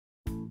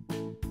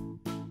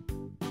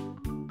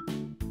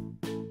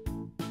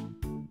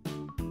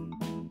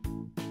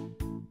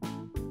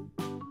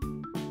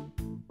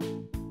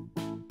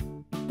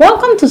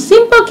Welcome to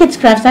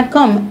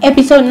Simplekidscrafts.com,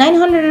 episode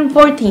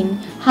 914,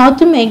 How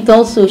to Make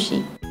Doll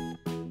Sushi.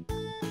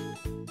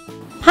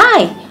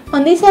 Hi!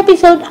 On this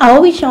episode, I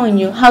will be showing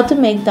you how to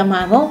make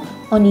Tamago,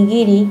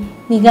 onigiri,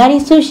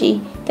 nigari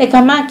sushi, tekka,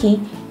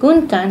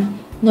 Gunkan,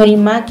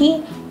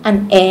 Norimaki,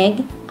 an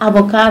egg,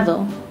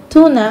 avocado,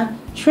 tuna,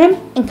 shrimp,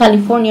 and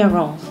California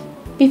rolls.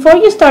 Before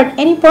you start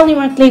any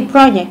polymer clay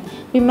project,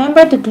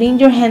 remember to clean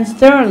your hands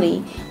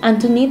thoroughly and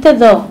to knead the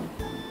dough.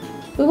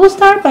 We will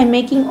start by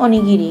making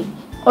onigiri,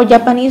 or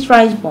Japanese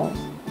rice balls.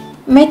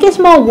 Make a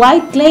small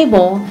white clay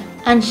ball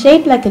and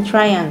shape like a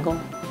triangle.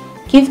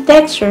 Give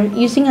texture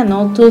using an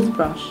old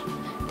toothbrush.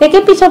 Take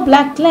a piece of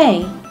black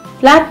clay,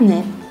 flatten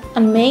it,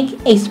 and make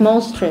a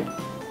small strip.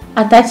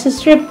 Attach the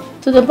strip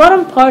to the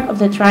bottom part of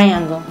the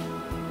triangle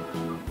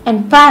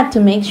and pat to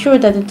make sure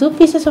that the two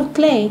pieces of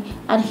clay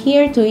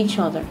adhere to each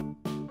other.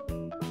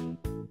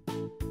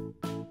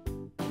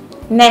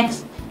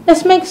 Next,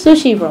 let's make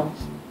sushi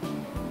rolls.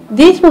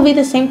 This will be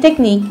the same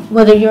technique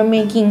whether you're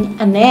making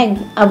an egg,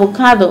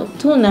 avocado,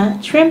 tuna,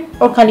 shrimp,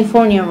 or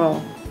California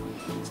roll.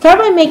 Start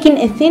by making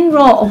a thin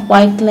roll of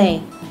white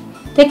clay.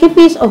 Take a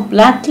piece of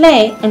black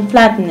clay and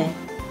flatten it.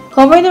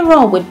 Cover the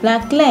roll with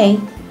black clay,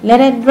 let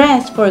it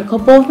rest for a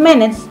couple of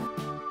minutes,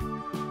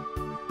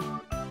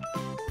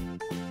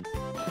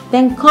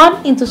 then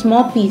cut into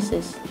small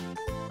pieces.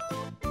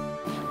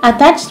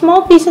 Attach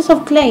small pieces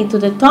of clay to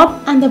the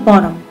top and the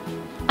bottom.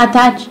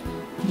 Attach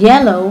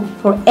yellow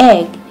for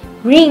egg,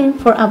 green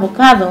for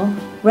avocado,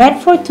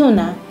 red for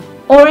tuna,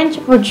 orange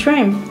for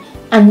shrimp,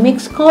 and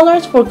mixed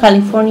colors for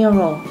California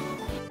roll.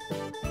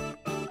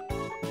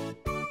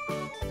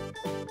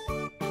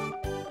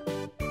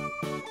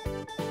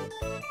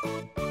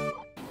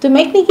 To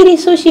make nigiri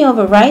sushi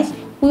over rice,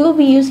 we will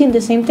be using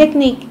the same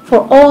technique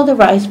for all the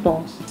rice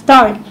balls.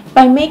 Start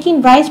by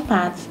making rice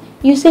pads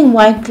using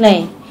white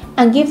clay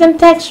and give them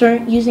texture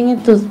using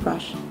a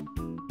toothbrush.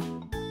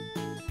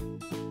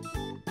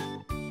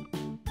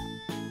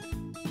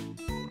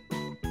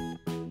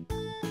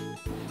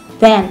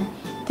 Then,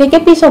 take a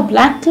piece of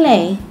black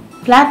clay,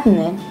 flatten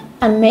it,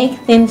 and make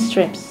thin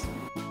strips.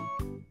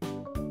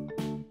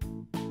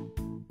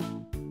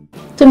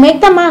 To make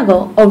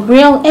tamago or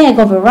grilled egg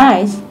over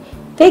rice,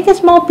 take a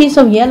small piece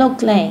of yellow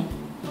clay,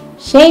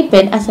 shape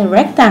it as a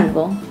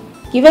rectangle,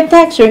 give it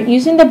texture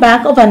using the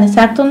back of an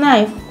X-Acto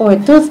knife or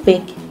a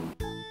toothpick.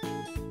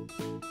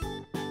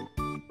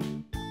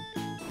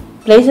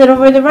 Place it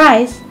over the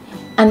rice,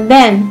 and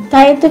then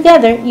tie it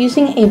together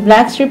using a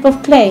black strip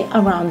of clay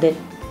around it.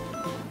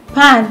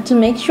 Pat to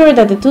make sure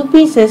that the two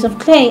pieces of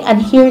clay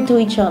adhere to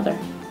each other.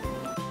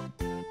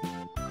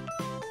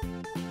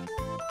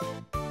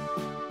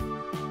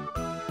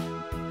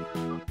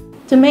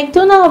 To make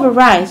tuna over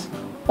rice,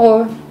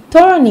 or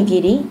toro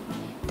nigiri,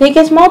 take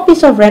a small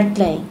piece of red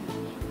clay.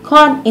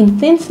 Cut in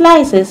thin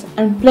slices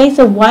and place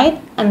the white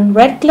and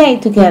red clay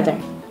together.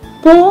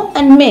 Pull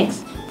and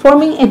mix,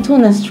 forming a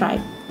tuna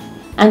stripe,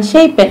 and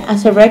shape it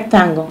as a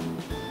rectangle.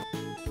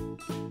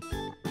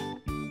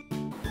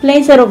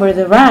 Place it over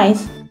the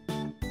rice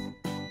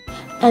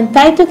and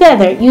tie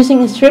together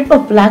using a strip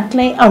of black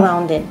clay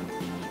around it.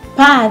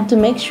 Pat to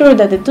make sure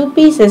that the two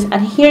pieces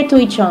adhere to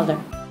each other.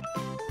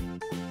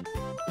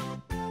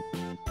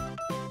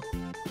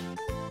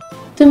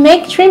 To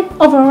make shrimp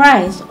over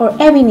rice or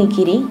ebi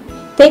nigiri,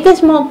 take a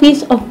small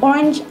piece of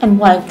orange and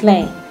white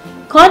clay.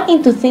 Cut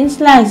into thin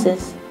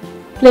slices.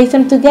 Place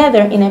them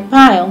together in a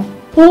pile.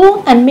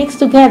 Pull and mix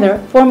together,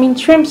 forming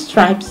shrimp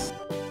stripes.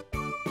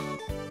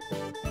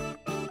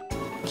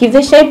 Give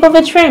the shape of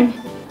a shrimp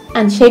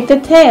and shape the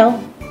tail.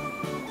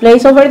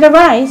 Place over the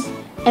rice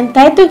and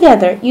tie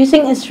together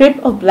using a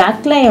strip of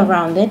black clay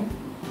around it.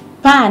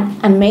 Pat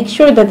and make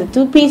sure that the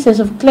two pieces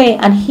of clay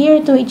adhere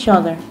to each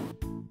other.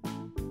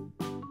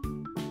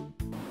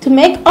 To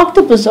make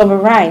octopus over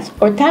rice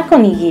or taco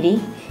nigiri,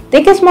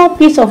 take a small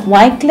piece of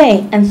white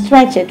clay and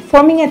stretch it,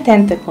 forming a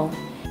tentacle.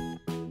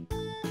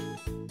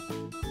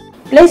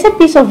 Place a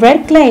piece of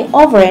red clay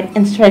over it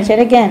and stretch it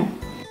again.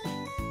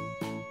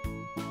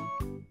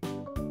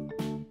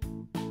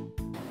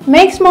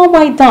 Make small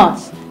white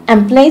dots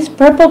and place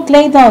purple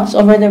clay dots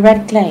over the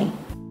red clay.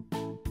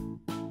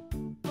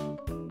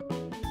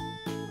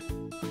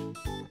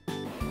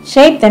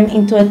 Shape them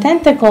into a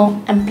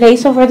tentacle and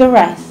place over the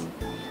rice,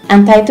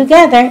 and tie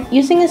together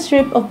using a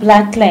strip of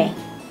black clay.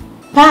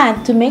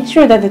 Pat to make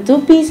sure that the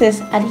two pieces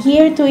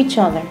adhere to each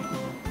other.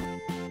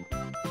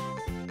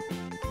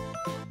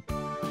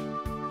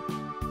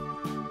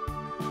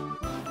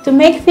 To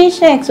make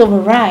fish eggs over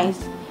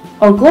rice,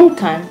 or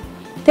gunkan,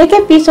 take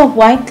a piece of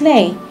white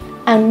clay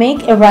and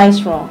make a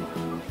rice roll.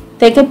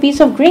 Take a piece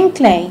of green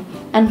clay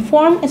and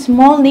form a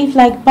small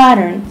leaf-like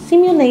pattern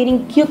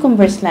simulating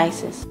cucumber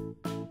slices.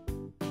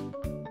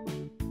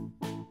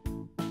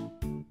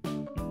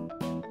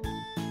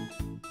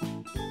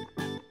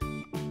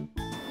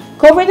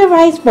 Cover the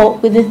rice bowl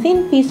with a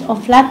thin piece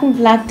of flattened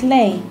black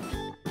clay.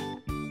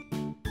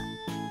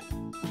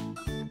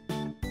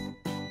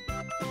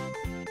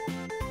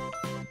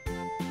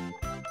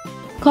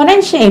 Cut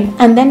and shape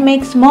and then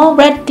make small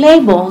red clay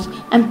balls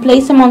and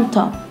place them on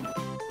top.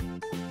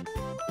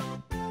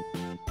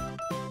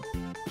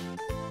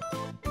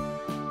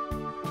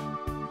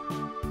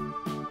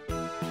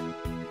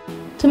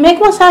 To make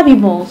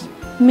wasabi balls,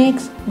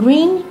 mix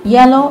green,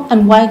 yellow,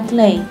 and white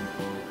clay.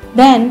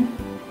 Then,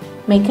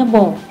 make a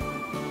bowl.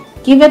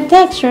 Give it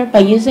texture by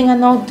using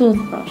an old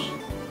toothbrush.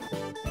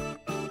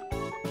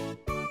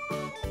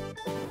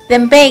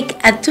 Then bake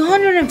at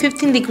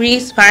 215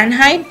 degrees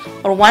Fahrenheit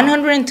or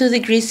 102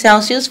 degrees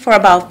Celsius for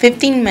about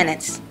 15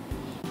 minutes.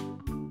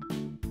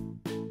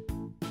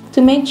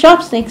 To make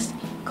chopsticks,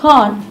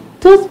 cut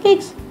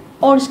toothpicks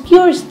or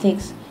skewer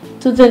sticks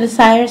to the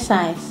desired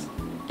size.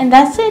 And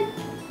that's it.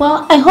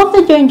 Well, I hope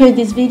that you enjoyed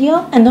this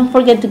video, and don't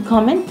forget to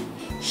comment,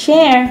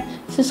 share,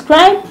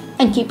 subscribe,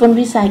 and keep on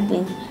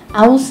recycling.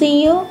 I will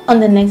see you on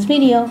the next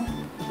video.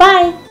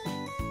 Bye!